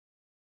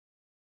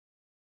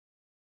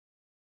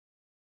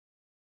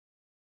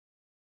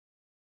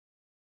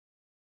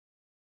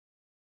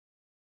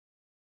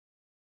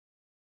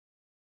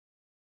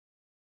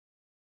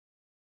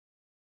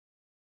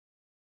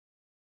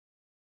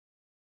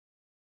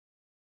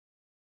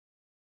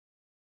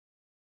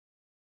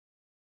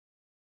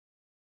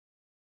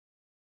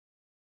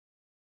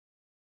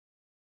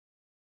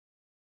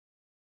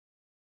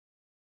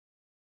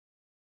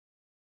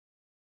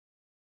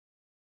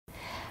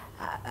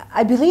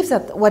I believe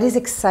that what is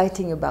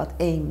exciting about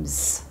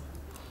AIMS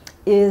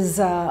is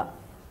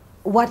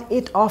what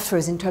it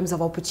offers in terms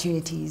of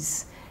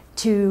opportunities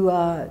to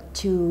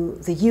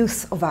the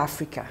youth of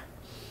Africa.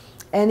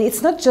 And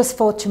it's not just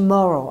for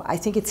tomorrow. I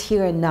think it's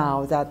here and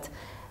now, that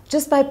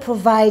just by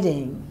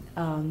providing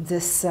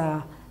this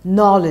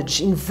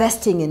knowledge,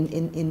 investing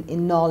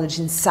in knowledge,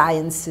 in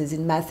sciences,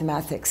 in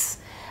mathematics,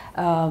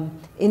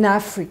 in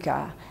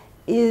Africa,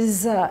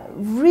 is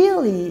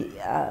really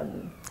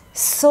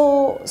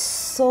so,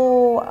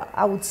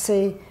 I would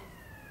say,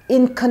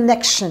 in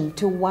connection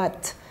to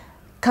what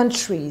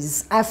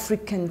countries,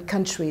 African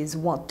countries,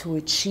 want to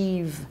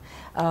achieve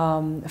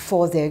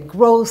for their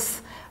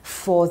growth,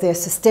 for their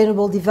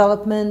sustainable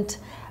development,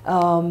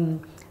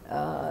 and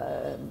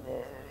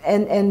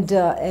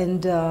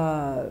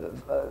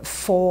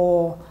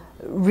for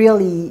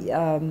really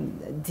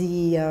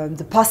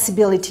the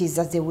possibilities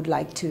that they would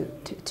like to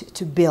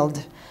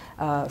build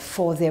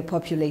for their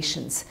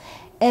populations.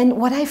 And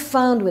what I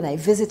found when I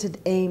visited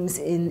AIMS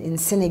in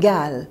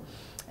Senegal,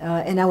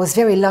 and I was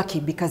very lucky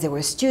because there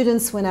were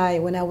students when I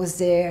was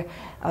there,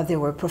 there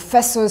were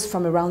professors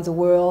from around the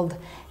world,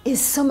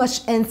 is so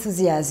much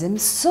enthusiasm,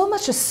 so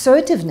much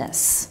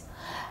assertiveness.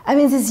 I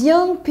mean, these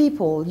young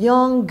people,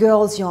 young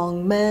girls,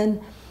 young men,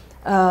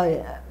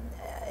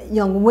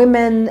 young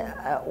women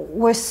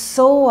were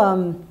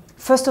so,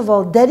 first of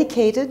all,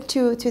 dedicated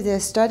to their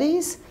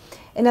studies,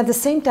 and at the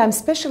same time,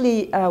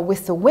 especially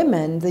with the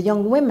women, the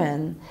young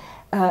women,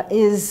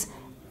 is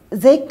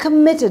they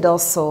committed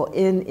also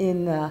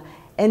in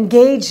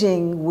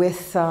engaging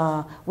with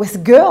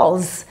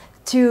girls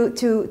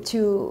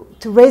to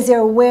raise their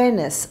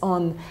awareness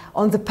on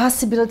the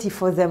possibility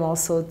for them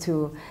also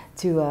to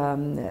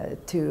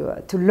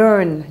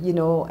learn, you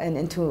know,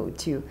 and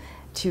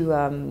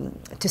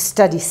to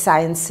study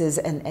sciences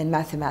and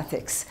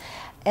mathematics.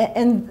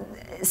 And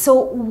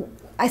so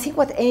I think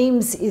what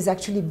AIMS is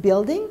actually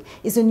building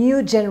is a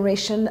new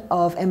generation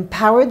of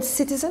empowered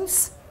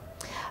citizens,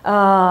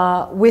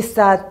 with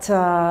that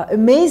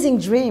amazing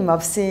dream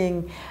of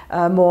seeing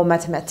more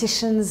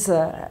mathematicians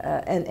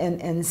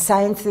and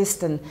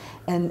scientists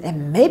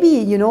and maybe,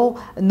 you know,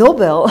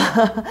 Nobel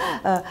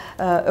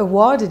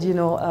awarded, you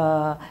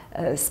know,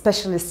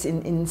 specialists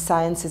in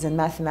sciences and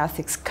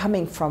mathematics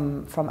coming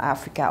from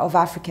Africa, of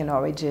African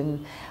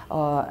origin,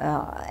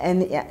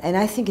 and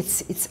I think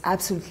it's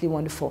absolutely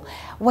wonderful.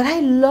 What I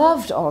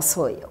loved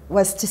also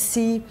was to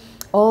see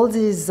all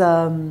these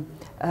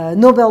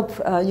Nobel,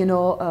 you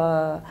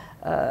know,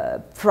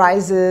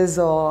 prizes,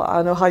 or I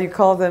don't know how you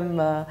call them,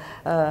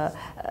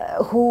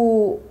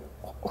 who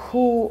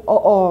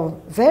are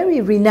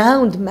very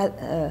renowned,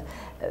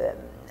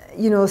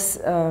 you know,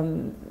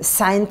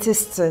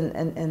 scientists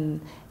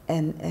and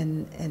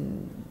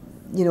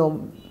you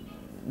know,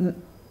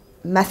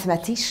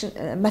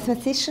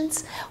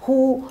 mathematicians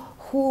who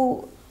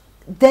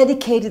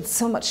dedicated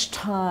so much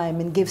time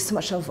and gave so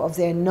much of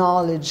their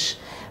knowledge.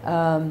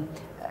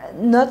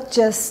 Not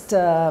just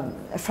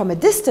from a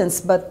distance,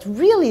 but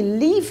really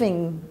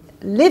living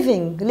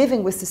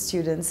with the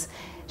students,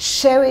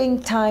 sharing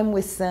time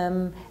with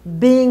them,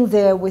 being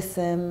there with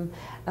them,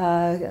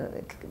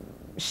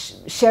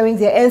 sharing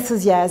their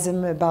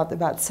enthusiasm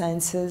about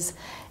sciences.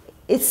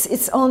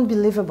 It's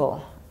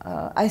unbelievable.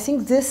 I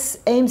think this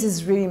AIMS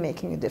is really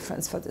making a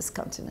difference for this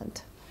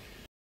continent.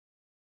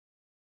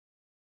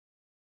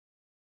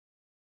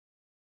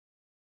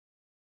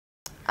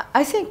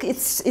 I think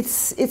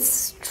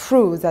it's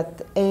true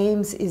that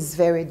AIMS is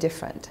very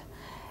different.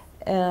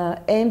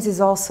 AIMS is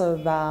also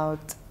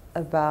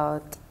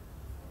about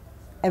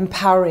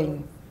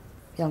empowering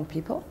young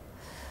people.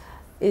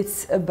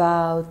 It's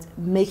about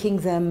making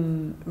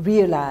them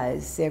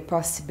realize their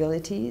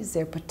possibilities,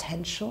 their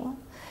potential,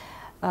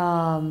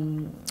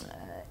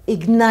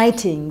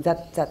 igniting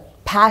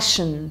that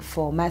passion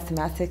for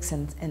mathematics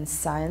and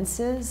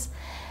sciences.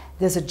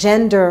 There's a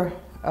gender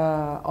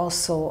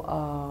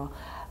also.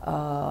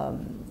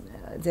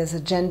 There's a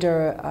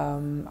gender,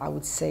 I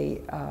would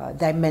say,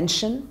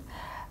 dimension.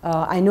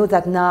 I know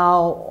that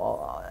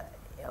now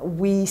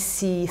we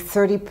see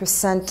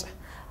 30%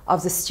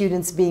 of the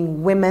students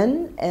being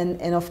women,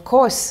 and of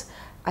course,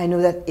 I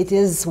know that it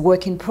is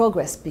work in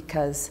progress,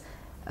 because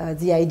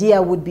the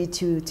idea would be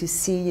to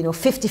see, you know,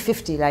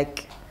 50-50,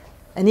 like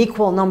an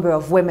equal number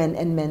of women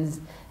and men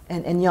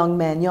and young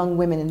men, young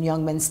women and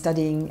young men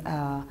studying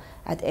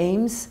at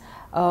AIMS.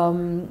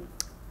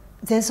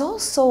 There's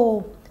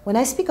also, when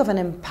I speak of an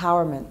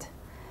empowerment,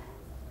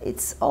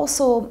 it's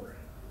also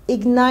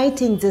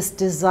igniting this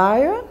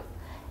desire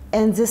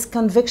and this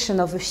conviction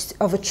of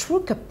a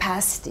true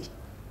capacity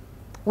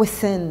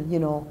within, you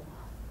know,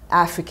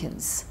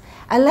 Africans.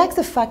 I like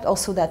the fact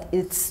also that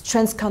it's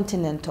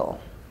transcontinental.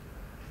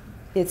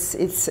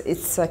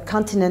 It's a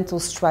continental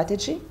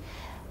strategy.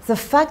 The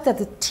fact that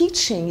the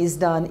teaching is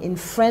done in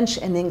French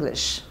and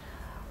English,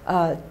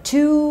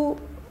 two,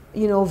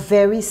 you know,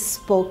 very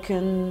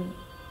spoken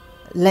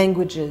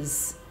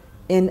languages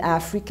in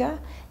Africa,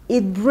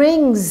 it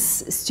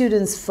brings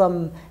students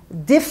from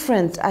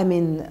different,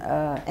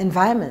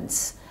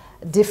 environments,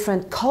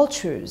 different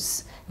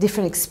cultures,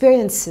 different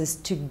experiences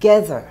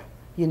together,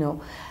 you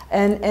know,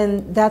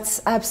 and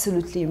that's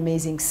absolutely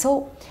amazing.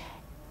 So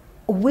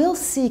we'll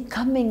see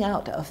coming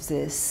out of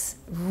this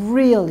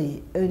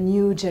really a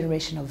new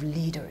generation of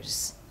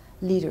leaders.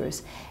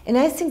 And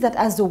I think that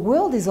as the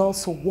world is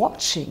also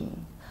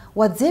watching,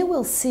 what they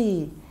will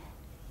see,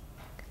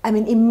 I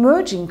mean,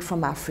 emerging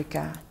from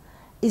Africa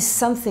is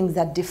something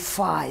that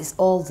defies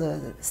all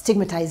the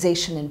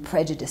stigmatization and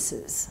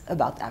prejudices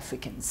about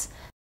Africans.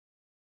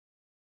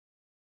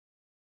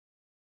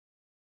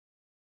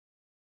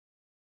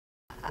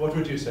 What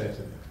would you say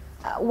to them?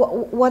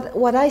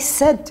 What I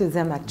said to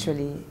them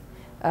actually,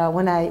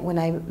 when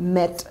I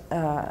met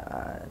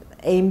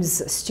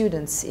AIMS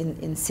students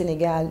in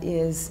Senegal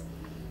is,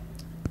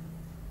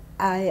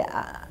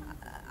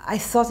 I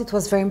thought it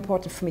was very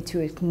important for me to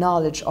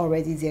acknowledge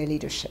already their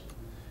leadership,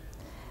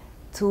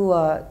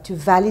 to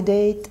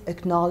validate,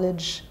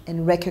 acknowledge,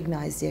 and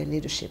recognize their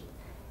leadership,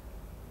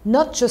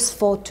 not just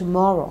for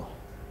tomorrow,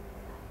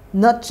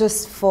 not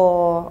just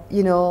for,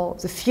 you know,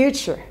 the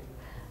future,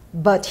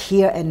 but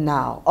here and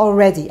now.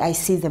 Already I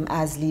see them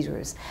as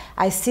leaders.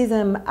 I see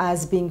them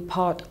as being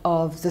part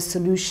of the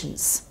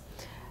solutions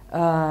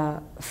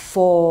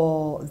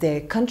for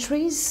their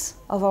countries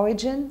of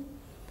origin,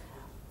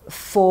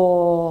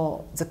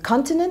 for the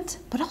continent,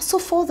 but also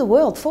for the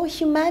world, for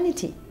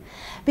humanity.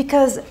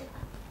 Because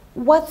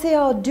what they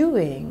are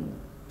doing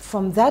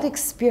from that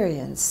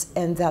experience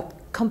and that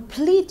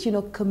complete, you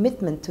know,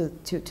 commitment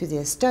to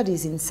their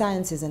studies in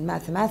sciences and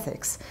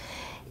mathematics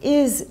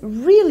is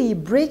really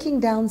breaking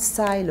down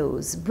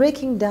silos,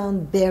 breaking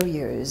down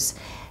barriers,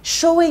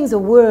 showing the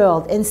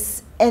world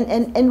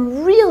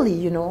and really,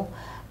 you know,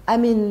 I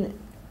mean,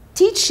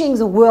 teaching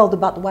the world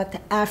about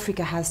what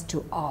Africa has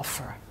to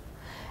offer.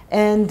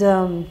 And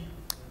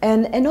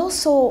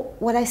also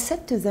what I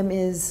said to them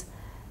is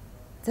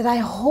that I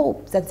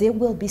hope that they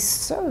will be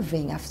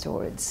serving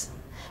afterwards,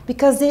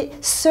 because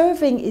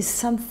serving is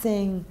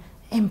something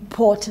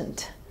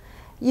important.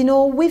 You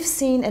know, we've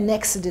seen an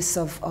exodus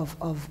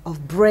of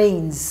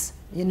brains,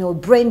 you know,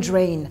 brain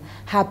drain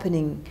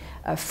happening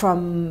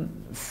from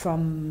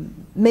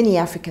many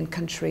African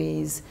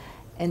countries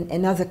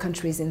and other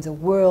countries in the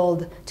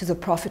world to the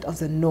profit of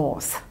the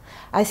North.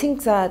 I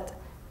think that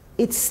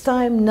it's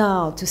time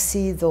now to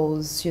see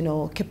those, you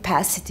know,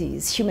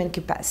 capacities, human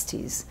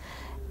capacities,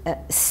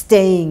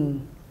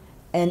 staying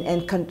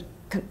and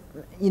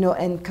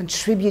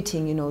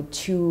contributing, you know,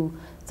 to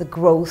the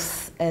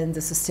growth and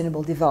the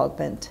sustainable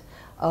development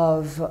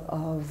of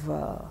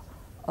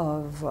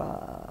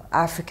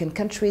African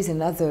countries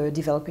and other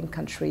developing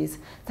countries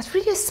that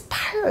really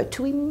aspire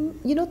to,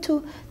 you know,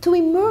 to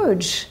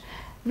emerge,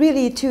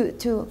 really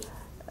to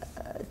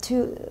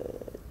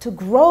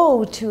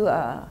grow,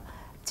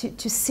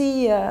 to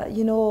see,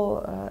 you know,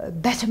 a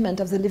betterment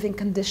of the living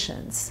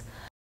conditions.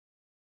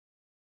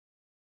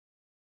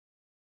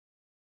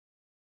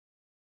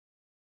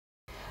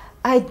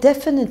 I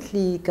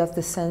definitely got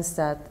the sense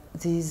that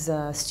these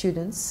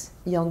students,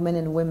 young men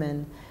and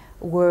women,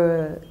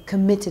 were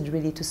committed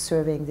really to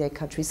serving their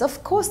countries.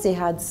 Of course, they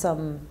had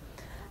some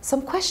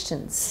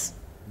questions,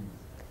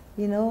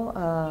 you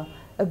know,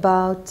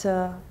 about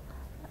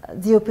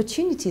the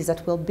opportunities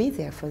that will be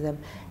there for them.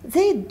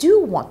 They do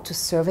want to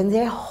serve, and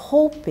they're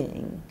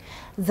hoping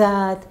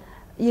that,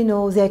 you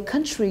know, their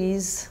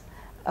countries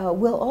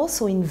will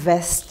also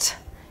invest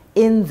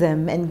in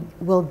them and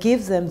will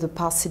give them the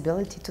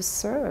possibility to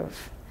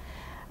serve.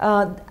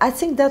 I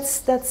think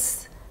that's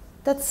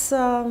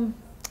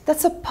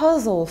a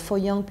puzzle for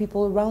young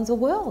people around the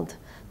world,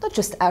 not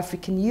just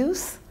African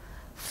youth,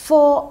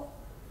 for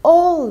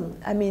all,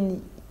 I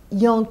mean,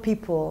 young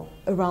people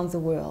around the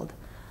world.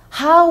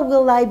 How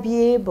will I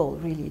be able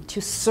really to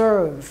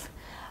serve?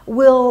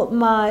 Will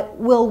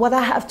what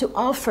I have to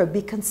offer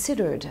be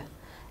considered?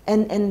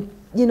 And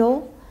you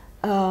know,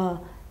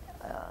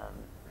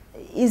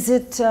 is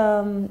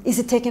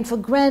it taken for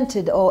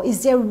granted, or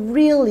is there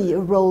really a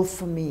role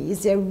for me?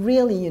 Is there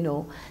really, you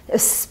know, a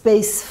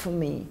space for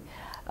me?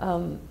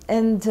 And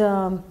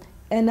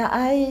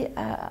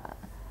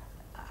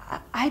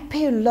I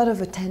pay a lot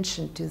of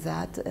attention to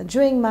that.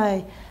 During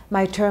my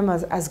term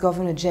as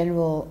Governor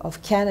General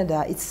of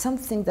Canada, it's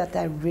something that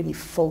I really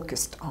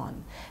focused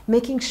on,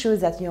 making sure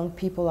that young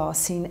people are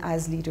seen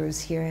as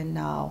leaders here and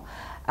now,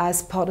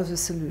 as part of the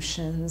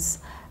solutions,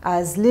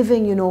 as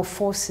living, you know,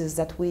 forces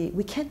that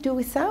we can't do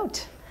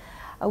without.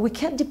 We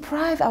can't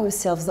deprive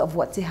ourselves of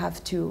what they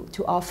have to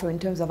offer in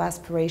terms of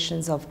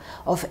aspirations, of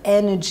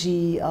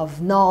energy,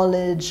 of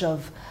knowledge,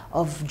 of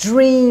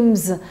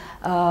dreams.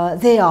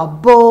 They are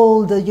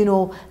bold, you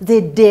know,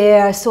 they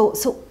dare. So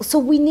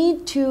we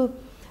need to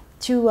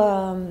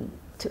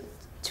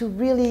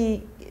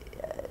really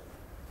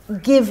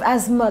give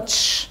as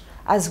much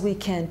as we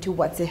can to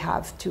what they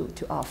have to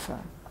offer.